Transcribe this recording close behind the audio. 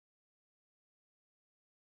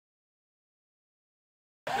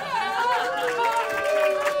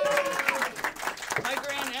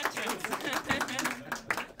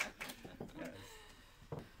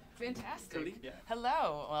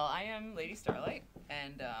Hello. Well, I am Lady Starlight,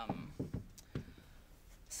 and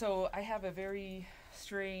so I have a very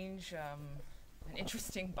strange and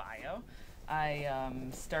interesting bio. I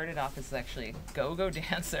started off as actually a go-go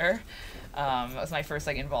dancer. That was my first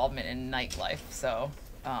involvement in nightlife.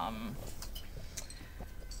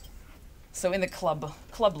 So in the club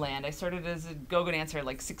land, I started as a go-go dancer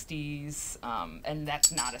like 60s, and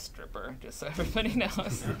that's not a stripper, just so everybody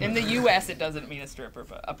knows. In the U.S., it doesn't mean a stripper,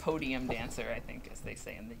 but a podium dancer, I think, as they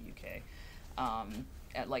say in the U.K.,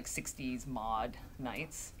 at like 60s mod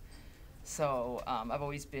nights. So I've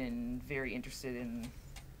always been very interested in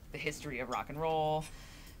the history of rock and roll,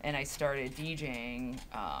 and I started DJing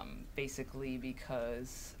basically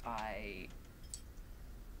because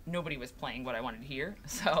nobody was playing what I wanted to hear,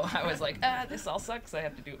 so I was like, this all sucks, I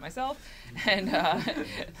have to do it myself, and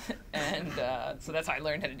so that's how I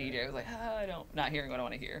learned how to DJ. I was like, not hearing what I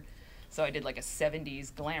want to hear. So I did like a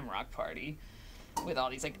 70s glam rock party with all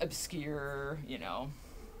these like obscure,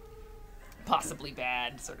 possibly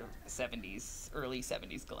bad sort of 70s, early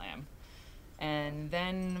 70s glam. And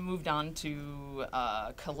then moved on to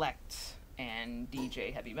collect and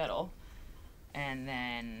DJ heavy metal, and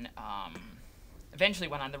then eventually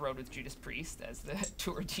went on the road with Judas Priest as the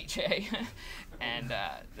tour DJ, and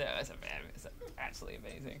that was absolutely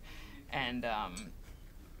amazing. And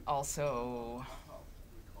also,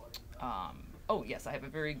 oh yes, I have a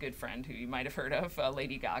very good friend who you might have heard of,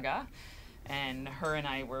 Lady Gaga, and her and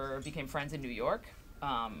I became friends in New York,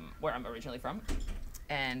 where I'm originally from,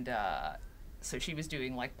 and so she was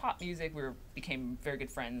doing like pop music. We became very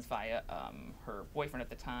good friends via her boyfriend at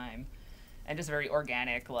the time. And just very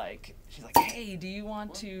organic, like, she's like, hey, do you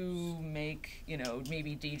want to make,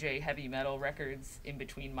 maybe DJ heavy metal records in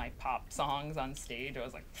between my pop songs on stage? I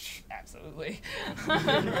was like, absolutely.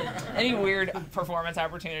 Any weird performance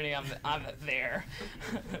opportunity, I'm there.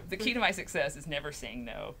 The key to my success is never saying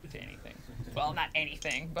no to anything. Well, not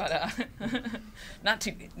anything, but not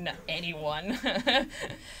anyone.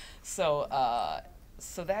 So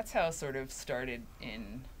that's how it sort of started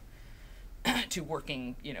to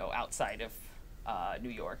working, outside of New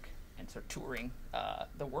York and sort of touring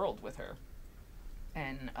the world with her.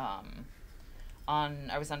 And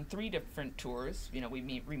I was on 3 different tours.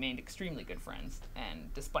 We remained extremely good friends,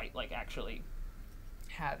 and despite like actually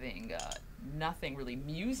having nothing really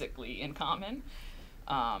musically in common,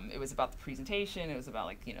 it was about the presentation. It was about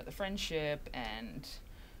like the friendship, and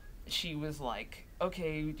she was like,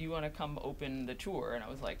 okay, do you want to come open the tour? And I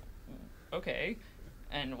was like, okay.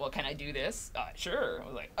 And, well, can I do this? Sure. I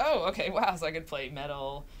was like, oh, okay, wow. So I could play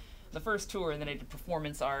metal the first tour, and then I did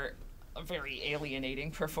performance art, a very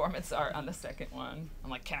alienating performance art on the second one. I'm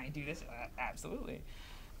like, can I do this? Absolutely.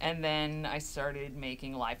 And then I started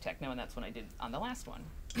making live techno, and that's when I did on the last one.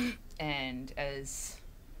 And as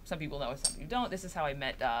some people know, some people don't, this is how I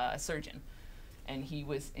met a surgeon. And he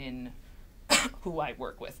was in who I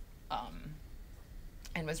work with,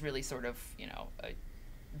 and was really sort of, a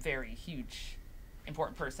very huge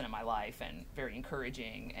important person in my life, and very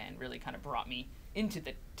encouraging, and really kind of brought me into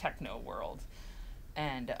the techno world.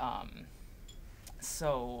 And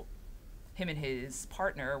so him and his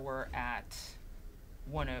partner were at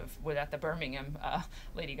the Birmingham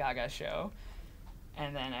Lady Gaga show,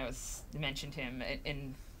 and then I mentioned him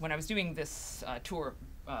in when I was doing this tour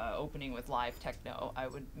opening with live techno. I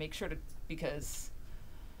would make sure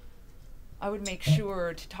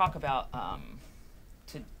to talk about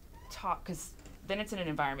because then it's in an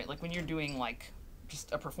environment, like when you're doing like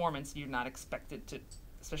just a performance, you're not expected to,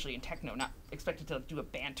 especially in techno, not expected to do a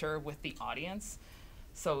banter with the audience.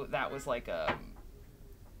 So that was like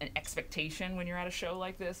an expectation when you're at a show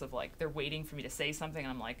like this, of like, they're waiting for me to say something,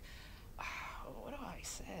 and I'm like, what do I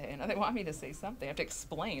say? And they want me to say something. I have to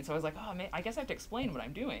explain. So I was like, I guess I have to explain what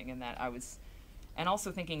I'm doing. And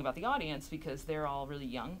also thinking about the audience, because they're all really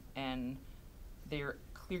young, and they're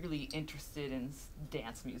clearly interested in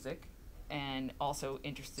dance music, and also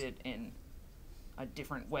interested in a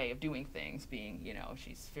different way of doing things, being,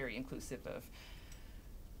 she's very inclusive of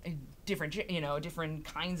different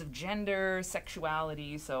kinds of gender,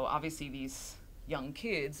 sexuality. So obviously these young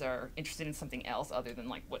kids are interested in something else other than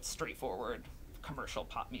like what's straightforward commercial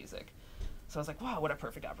pop music. So I was like, wow, what a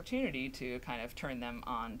perfect opportunity to kind of turn them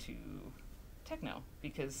on to techno,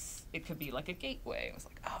 because it could be like a gateway. I was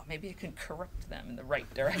like, maybe it could corrupt them in the right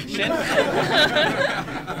direction.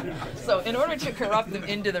 So in order to corrupt them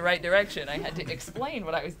into the right direction, I had to explain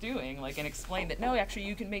what I was doing, and explain that, no, actually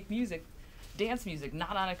you can make music, dance music,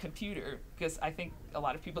 not on a computer, because I think a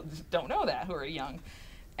lot of people just don't know that who are young.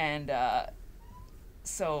 And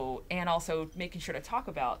and also making sure to talk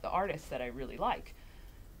about the artists that I really like,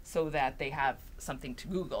 so that they have something to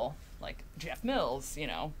Google like Jeff Mills, you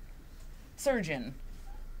know, Surgeon,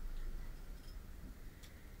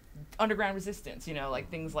 Underground Resistance, you know, like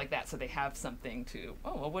things like that. So they have something to,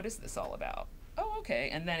 oh, well, what is this all about? Oh, okay.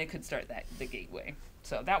 And then it could start the gateway.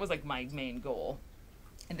 So that was like my main goal.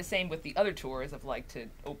 And the same with the other tours of like to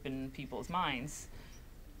open people's minds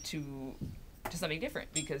to something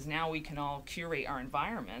different, because now we can all curate our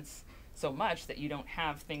environments so much that you don't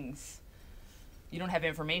have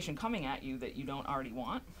information coming at you that you don't already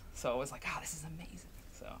want. So I was like, this is amazing.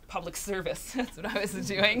 So public service, that's what I was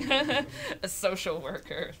doing. A social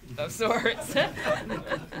worker of sorts.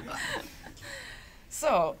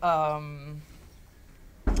 So,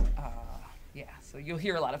 yeah, so you'll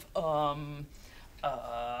hear a lot of,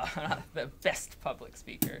 the best public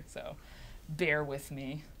speaker, so bear with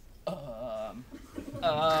me.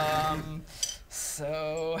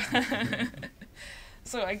 So,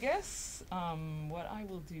 so I guess what I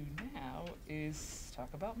will do now is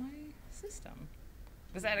talk about my system.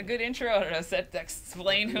 Was that a good intro, or does that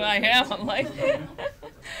explain who I am? I'm like,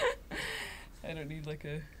 I don't need like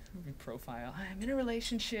a profile. I'm in a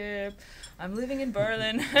relationship. I'm living in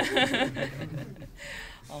Berlin.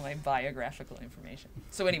 All my biographical information.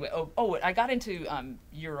 So anyway, I got into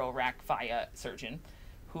Eurorack via Surgeon,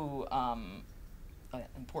 who,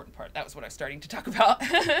 important part, that was what I was starting to talk about.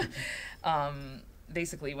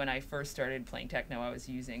 Basically, when I first started playing techno, I was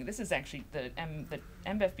using, this is actually, the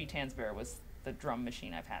MFB Tansberg was the drum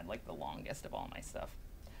machine I've had like the longest of all my stuff.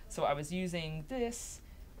 So I was using this,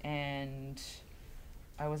 and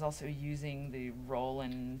I was also using the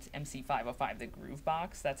Roland MC505, the Groove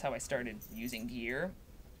Box. That's how I started using gear,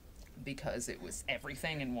 because it was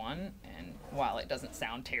everything in one, and while it doesn't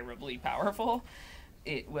sound terribly powerful,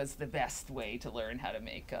 it was the best way to learn how to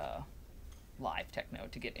make live techno,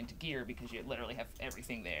 to get into gear, because you literally have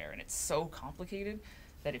everything there, and it's so complicated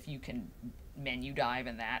that if you can menu dive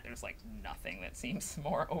in that, there's like nothing that seems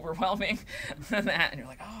more overwhelming than that, and you're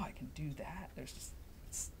like, oh, I can do that. It's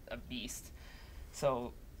a beast.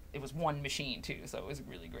 So it was one machine too, so it was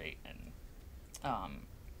really great. And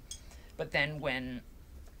but then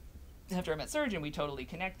after I met Surgeon, we totally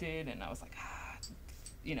connected, and I was like,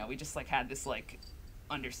 you know, we just like had this like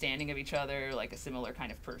understanding of each other, like a similar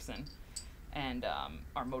kind of person, and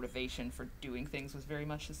our motivation for doing things was very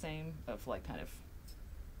much the same, of like kind of,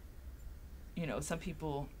 you know, some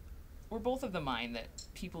people, we're both of the mind that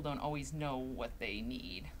people don't always know what they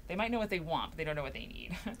need. They might know what they want, but they don't know what they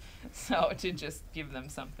need. So to just give them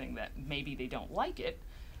something that maybe they don't like it,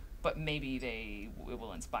 but maybe it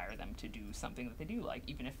will inspire them to do something that they do like,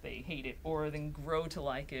 even if they hate it, or then grow to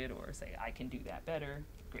like it, or say, I can do that better.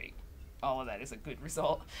 Great. All of that is a good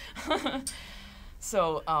result.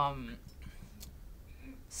 So,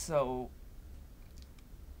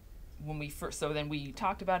 then we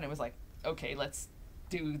talked about it, and it was like, okay, let's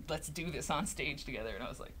do this on stage together. And I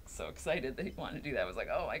was like so excited that he wanted to do that. I was like,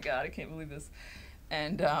 oh my God, I can't believe this.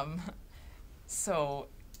 And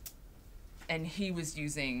and he was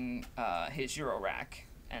using his Eurorack,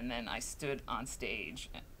 and then I stood on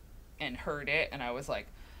stage and heard it, and I was like,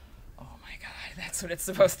 oh my God, that's what it's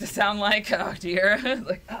supposed to sound like. Oh dear.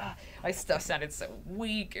 Like, my stuff sounded so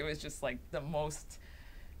weak. It was just like the most,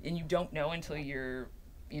 and you don't know until you're,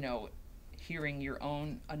 you know, hearing your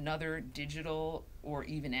own, another digital or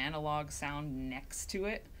even analog sound next to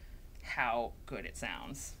it, how good it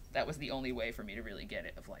sounds. That was the only way for me to really get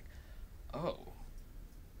it, of like, oh,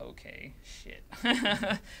 okay, shit.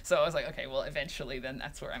 So I was like, okay, well, eventually then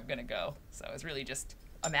that's where I'm gonna go. So it was really just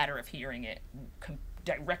a matter of hearing it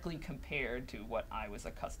directly compared to what I was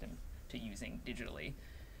accustomed to using digitally.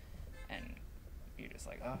 And you're just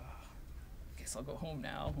like, oh, guess I'll go home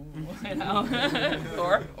now, you know,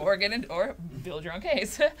 or build your own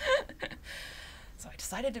case. So I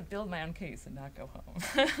decided to build my own case and not go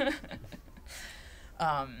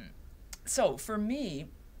home. So for me,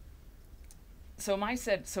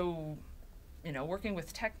 you know, working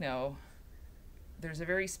with techno, there's a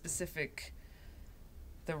very specific,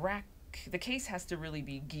 the case has to really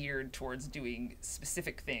be geared towards doing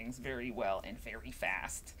specific things very well and very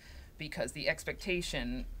fast, because the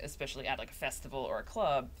expectation, especially at like a festival or a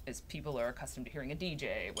club, is people are accustomed to hearing a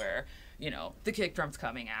DJ where, you know, the kick drum's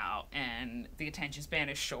coming out and the attention span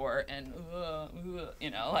is short, and you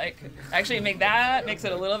know, like, actually makes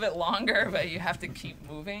it a little bit longer, but you have to keep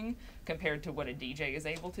moving compared to what a DJ is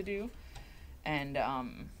able to do. And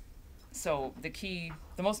so the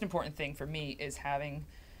most important thing for me is having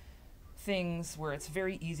things where it's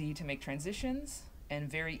very easy to make transitions and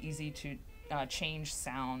very easy to change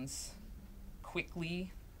sounds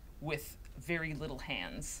quickly with very little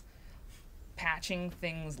hands. Patching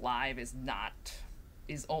things live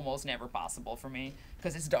is almost never possible for me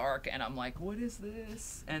because it's dark and I'm like, what is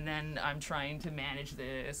this? And then I'm trying to manage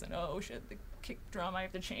this and oh shit, the kick drum, I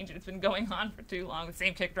have to change it. It's been going on for too long. The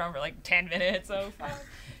same kick drum for like 10 minutes. Oh fuck.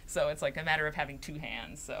 So it's like a matter of having two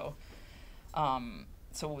hands. So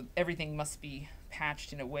so everything must be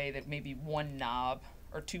patched in a way that maybe one knob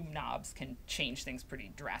or two knobs can change things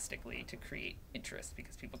pretty drastically to create interest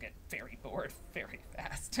because people get very bored very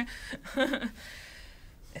fast.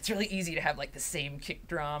 It's really easy to have like the same kick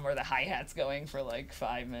drum or the hi-hats going for like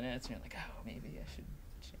 5 minutes and you're like, oh, maybe I should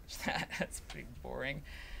change that. That's pretty boring.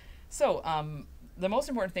 So the most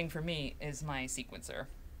important thing for me is my sequencer.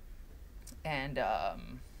 And the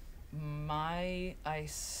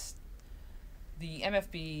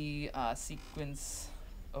MFB Sequence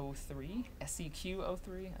 03, SEQ 03, I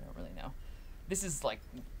don't really know. This is like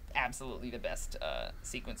absolutely the best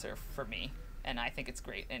sequencer for me, and I think it's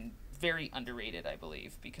great and very underrated, I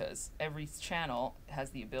believe, because every channel has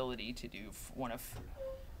the ability to do one of,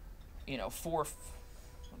 you know,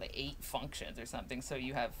 8 functions or something. So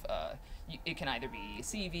you have, it can either be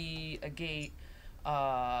CV, a gate,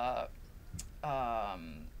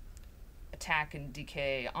 attack and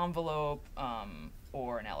decay envelope,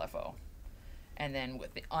 or an LFO. And then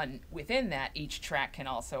within that, each track can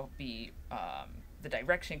also be, the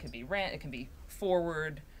direction can be, it can be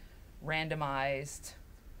forward, randomized,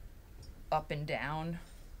 up and down,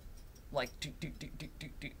 like do.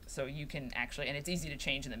 So you can actually, and it's easy to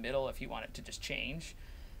change in the middle if you want it to just change.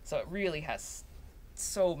 So it really has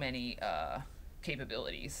so many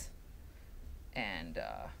capabilities, and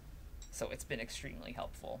so it's been extremely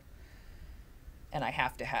helpful. And I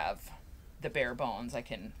have to have the bare bones. I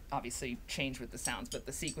can obviously change with the sounds, but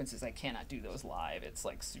the sequences, I cannot do those live. It's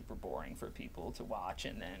like super boring for people to watch,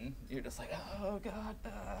 and then you're just like, oh god,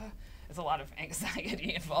 there's a lot of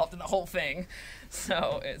anxiety involved in the whole thing.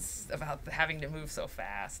 So it's about having to move so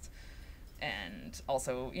fast. And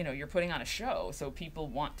also, you know, you're putting on a show, so people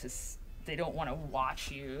want to, they don't want to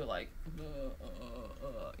watch you like,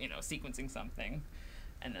 you know, sequencing something,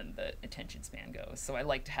 and then the attention span goes. So I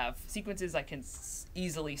like to have sequences I can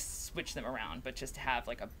easily switch them around, but just to have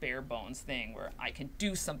like a bare bones thing where I can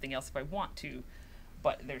do something else if I want to,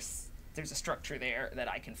 but there's a structure there that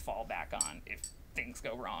I can fall back on if things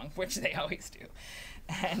go wrong, which they always do.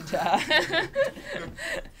 And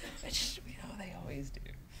which, you know, they always do.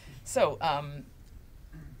 So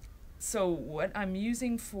so what I'm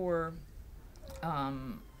using for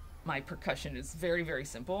my percussion is very, very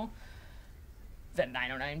simple. The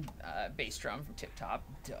 909 bass drum from Tip Top,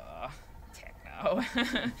 techno,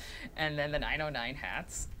 and then the 909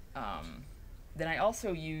 hats. Then I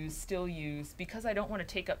also still use, because I don't want to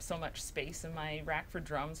take up so much space in my rack for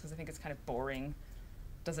drums, because I think it's kind of boring.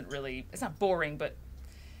 It's not boring, but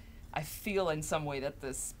I feel in some way that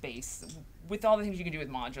the space, with all the things you can do with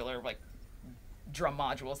modular, like drum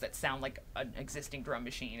modules that sound like an existing drum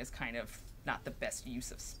machine, is kind of not the best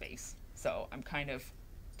use of space. So I'm kind of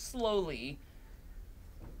slowly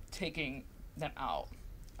taking them out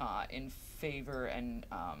in favor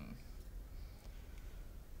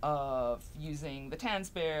of using the tan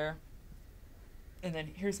spare. And then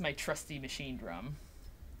here's my trusty machine drum,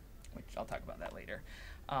 which I'll talk about that later.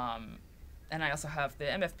 And I also have the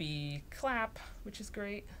MFB clap, which is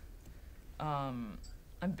great. I'm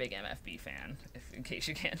a big MFB fan, in case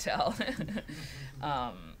you can't tell.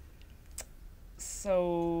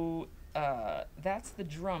 So that's the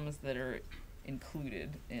drums that are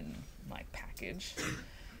included in my package.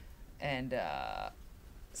 And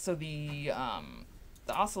so the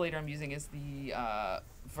oscillator I'm using is the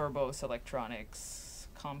Verbos Electronics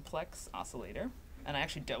Complex oscillator, and I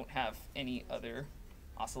actually don't have any other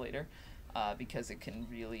oscillator because it can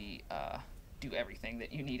really do everything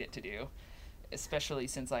that you need it to do, especially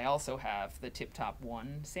since I also have the Tip Top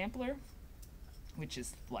 1 sampler, which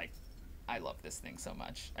is like, I love this thing so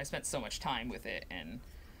much. I spent so much time with it, and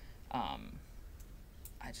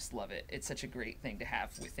I just love it. It's such a great thing to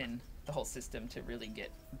have within the whole system to really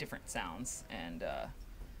get different sounds, and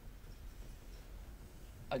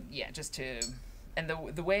yeah, just to, and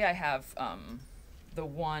the way I have the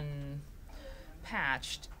one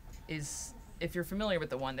patched is, if you're familiar with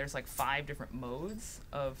the one, there's like 5 different modes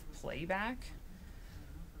of playback,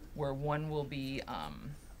 where one will be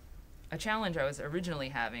a challenge I was originally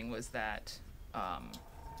having was that now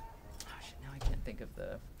I can't think of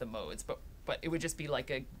the modes, but it would just be like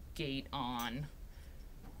a gate on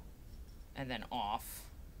and then off.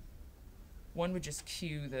 One would just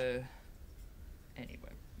cue the,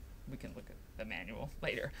 anyway, we can look at the manual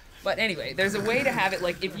later. But anyway, there's a way to have it,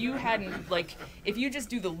 like, if you hadn't, like, if you just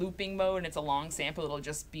do the looping mode and it's a long sample, it'll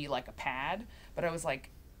just be like a pad. But I was like,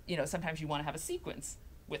 you know, sometimes you want to have a sequence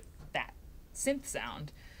with that synth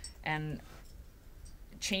sound, and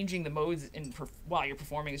changing the modes while you're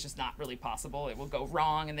performing is just not really possible. It will go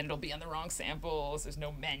wrong, and then it'll be on the wrong samples. There's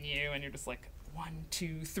no menu, and you're just like 1,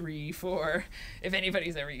 2, 3, 4. If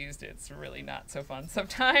anybody's ever used it, it's really not so fun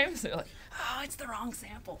sometimes. They're like, oh, it's the wrong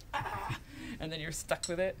sample, and then you're stuck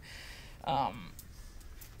with it.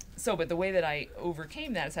 But the way that I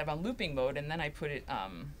overcame that is I have on looping mode, and then I put it,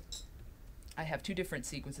 I have 2 different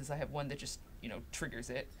sequences. I have one that just, you know, triggers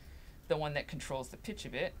it, the one that controls the pitch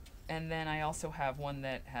of it, and then I also have one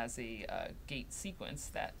that has a gate sequence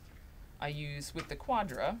that I use with the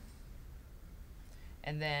quadra.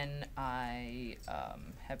 And then I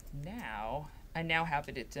now have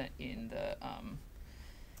it in the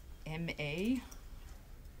MA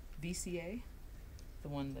VCA, the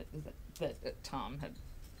one that Tom had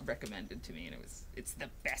recommended to me, and it's the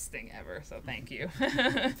best thing ever, so thank you.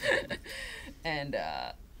 And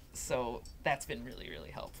so that's been really, really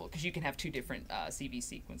helpful, because you can have 2 different CV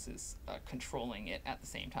sequences controlling it at the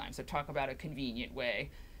same time. So talk about a convenient way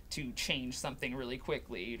to change something really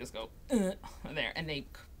quickly. You just go there, and they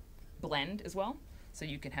blend as well. So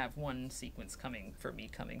you can have one sequence coming from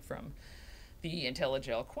the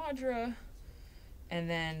IntelliGel Quadra, and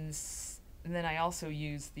then I also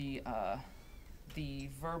use the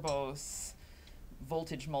Verbos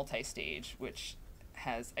voltage multi-stage, which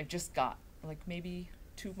I've just got like maybe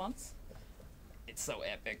 2 months. It's so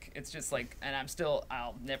epic. It's just like, and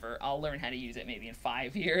I'll learn how to use it maybe in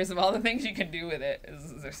 5 years of all the things you can do with it.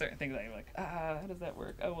 There's certain things that I'm like, how does that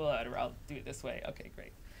work? Oh, well, I'll do it this way. Okay,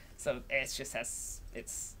 great. So it's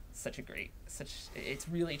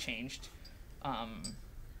really changed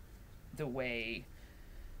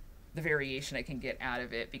the variation I can get out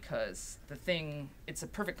of it, because it's a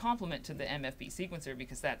perfect complement to the MFB sequencer,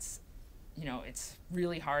 because that's, you know, it's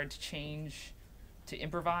really hard to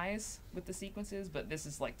improvise with the sequences, but this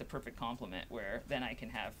is like the perfect complement, where then I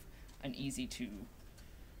can have an easy to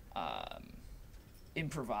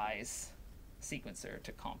improvise sequencer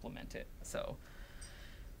to complement it. So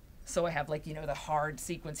I have, like, you know, the hard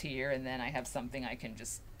sequence here, and then I have something I can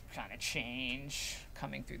just kind of change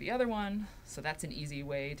coming through the other one. So that's an easy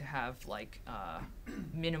way to have, like,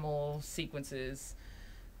 minimal sequences,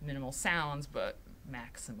 minimal sounds, but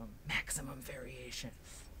maximum variation.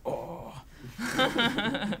 Oh.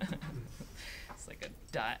 It's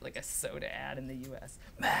like a soda ad in the US.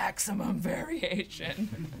 Maximum variation.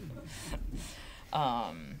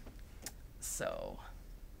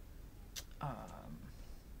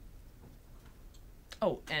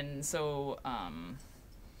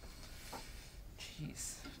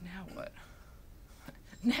 Jeez, now what?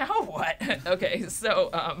 Now what? Okay, so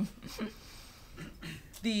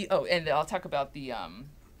and I'll talk about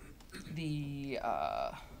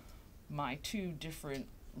my 2 different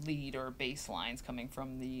lead or bass lines coming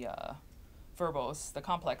from the Verbos, the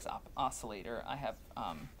complex oscillator. I have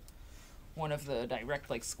one of the direct,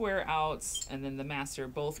 like, square outs, and then the master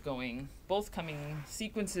both coming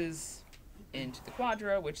sequences into the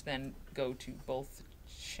quadra, which then go to both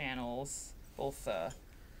channels, both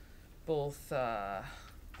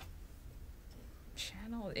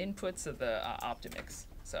channel inputs of the Optimix.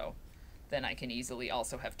 So then I can easily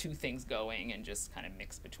also have 2 things going and just kind of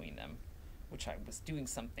mix between them, which I was doing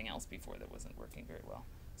something else before that wasn't working very well.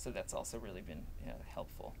 So that's also really been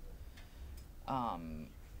helpful. And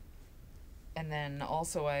then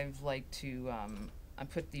also I've liked to, I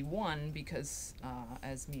put the 1 because,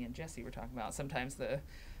 as me and Jesse were talking about, sometimes the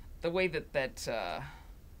way that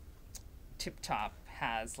Tip Top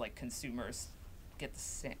has, like, consumers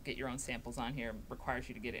get your own samples on here requires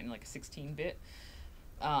you to get it in, like, a 16-bit.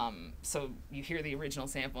 So you hear the original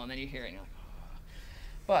sample, and then you hear it, and you're like, oh.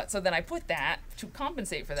 But so then I put that, to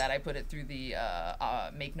compensate for that, I put it through the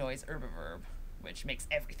Make Noise Herbiverb, which makes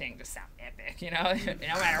everything just sound epic, you know,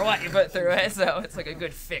 no matter what you put through it. So it's like a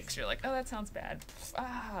good fix. You're like, oh, that sounds bad.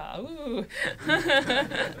 Ooh.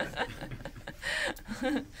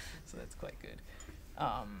 So that's quite good.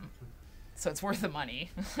 So it's worth the money.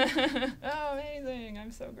 Oh, amazing.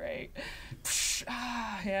 I'm so great.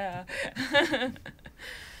 Yeah.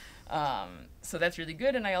 So that's really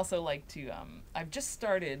good. And I also like to, I've just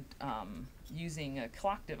started using a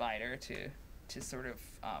clock divider to sort of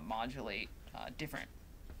modulate different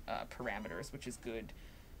parameters, which is good,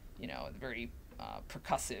 you know, very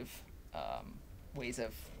percussive ways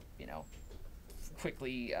of, you know,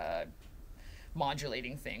 quickly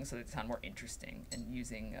modulating things so that they sound more interesting, and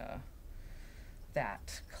using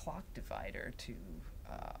that clock divider to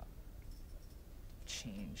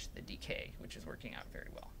change the decay, which is working out very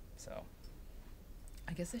well. So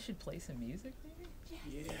I guess I should play some music, maybe?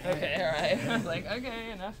 Yes. Yeah. Okay, all right. I was like,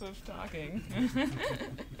 okay, enough of talking.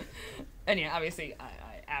 And yeah, obviously, I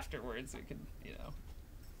afterwards we could, you know,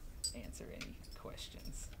 answer any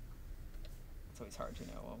questions. It's always hard to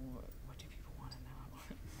know, well, what do people want to know?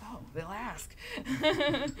 Oh, they'll ask. Okay,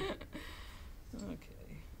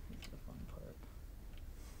 here's the fun part.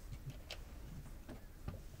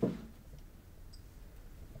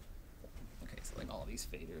 Okay, so like all these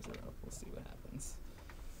faders are up. We'll see what happens.